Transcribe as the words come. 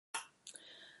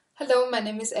Hello, my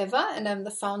name is Eva, and I'm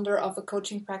the founder of a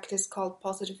coaching practice called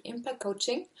Positive Impact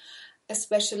Coaching. I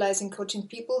specialize in coaching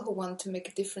people who want to make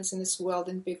a difference in this world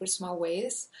in big or small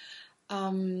ways.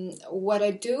 What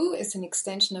I do is an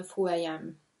extension of who I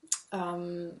am.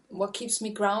 What keeps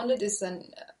me grounded is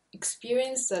an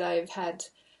experience that I've had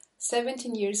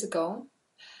 17 years ago.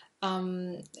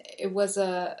 It was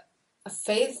a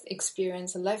faith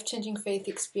experience, a life-changing faith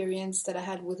experience that I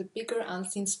had with a bigger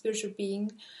unseen spiritual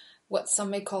being, what some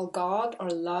may call God or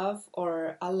love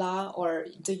or Allah or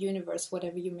the universe,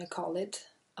 whatever you may call it.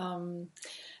 And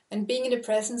being in the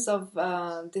presence of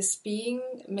this being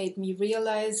made me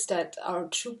realize that our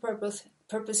true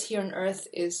purpose here on earth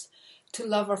is to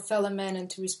love our fellow man and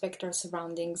to respect our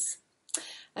surroundings.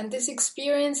 And this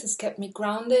experience has kept me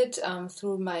grounded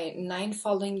through my 9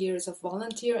 following years of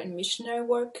volunteer and missionary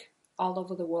work all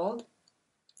over the world.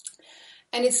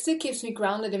 And it still keeps me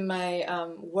grounded in my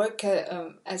work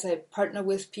as I partner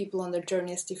with people on their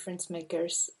journey as difference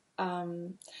makers.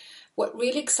 What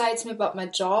really excites me about my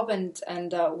job and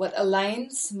what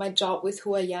aligns my job with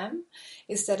who I am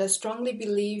is that I strongly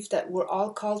believe that we're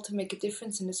all called to make a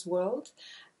difference in this world.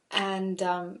 And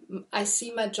I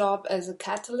see my job as a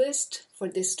catalyst for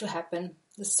this to happen.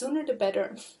 The sooner the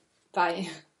better. Bye.